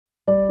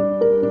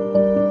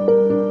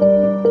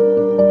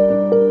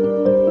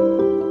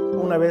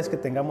vez que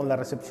tengamos la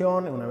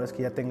recepción, una vez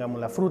que ya tengamos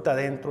la fruta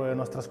dentro de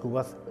nuestras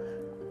cubas,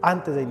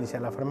 antes de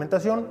iniciar la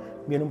fermentación,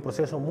 viene un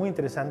proceso muy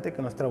interesante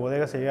que nuestra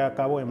bodega se lleva a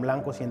cabo en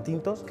blancos y en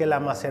tintos, que es la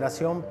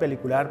maceración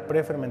pelicular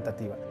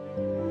prefermentativa.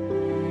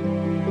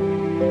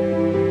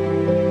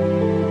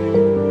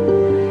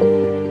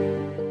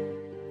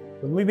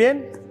 Pues muy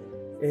bien,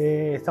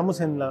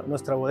 estamos en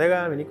nuestra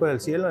bodega Vinícola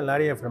del Cielo, en el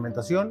área de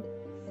fermentación,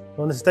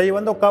 donde se está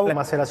llevando a cabo la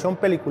maceración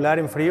pelicular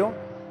en frío.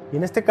 Y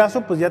en este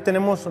caso, pues ya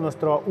tenemos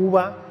nuestra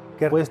uva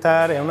que puede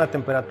estar en una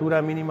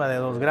temperatura mínima de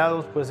 2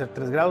 grados, puede ser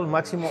 3 grados,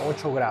 máximo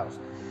 8 grados.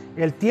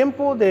 El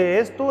tiempo de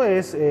esto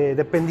es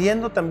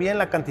dependiendo también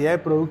la cantidad de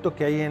producto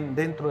que hay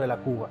dentro de la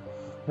cuba.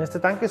 En este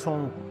tanque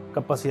son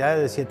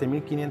capacidades de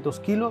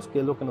 7.500 kilos, que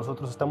es lo que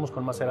nosotros estamos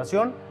con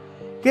maceración.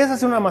 ¿Qué es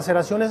hacer una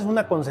maceración? Es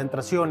una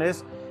concentración,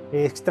 es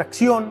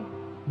extracción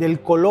del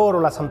color o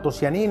las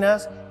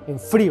antocianinas en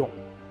frío,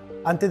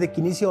 antes de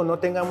que inicie o no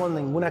tengamos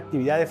ninguna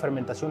actividad de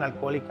fermentación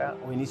alcohólica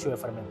o inicio de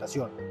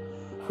fermentación.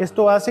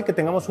 Esto hace que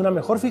tengamos una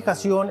mejor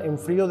fijación en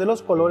frío de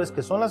los colores,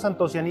 que son las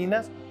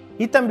antocianinas,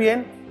 y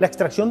también la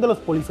extracción de los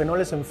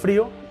polifenoles en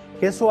frío,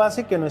 que eso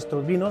hace que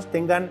nuestros vinos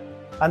tengan,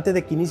 antes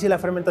de que inicie la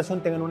fermentación,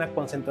 tengan una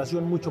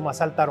concentración mucho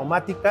más alta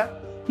aromática,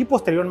 y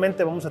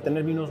posteriormente vamos a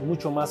tener vinos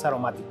mucho más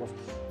aromáticos.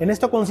 En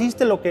esto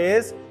consiste lo que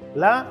es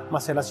la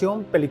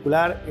maceración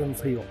pelicular en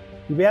frío.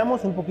 Y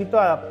veamos un poquito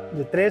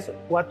de 3 o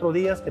 4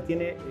 días que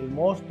tiene el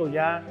mosto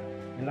ya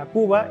en la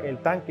cuba, el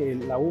tanque,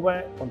 la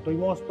uva con todo y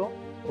mosto,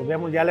 pues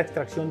veamos ya la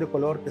extracción de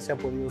color que se ha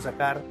podido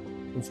sacar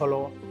en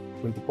solo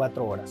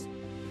 24 horas.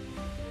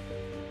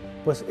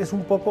 Pues es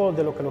un poco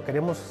de lo que lo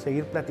queremos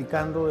seguir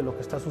platicando, de lo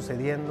que está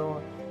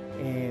sucediendo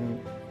en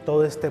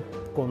todo este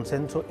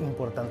consenso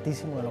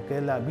importantísimo de lo que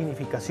es la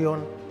vinificación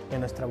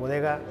en nuestra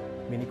bodega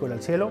Vinícola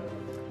del Cielo.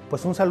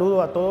 Pues un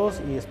saludo a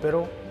todos y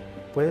espero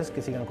pues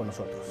que sigan con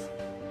nosotros.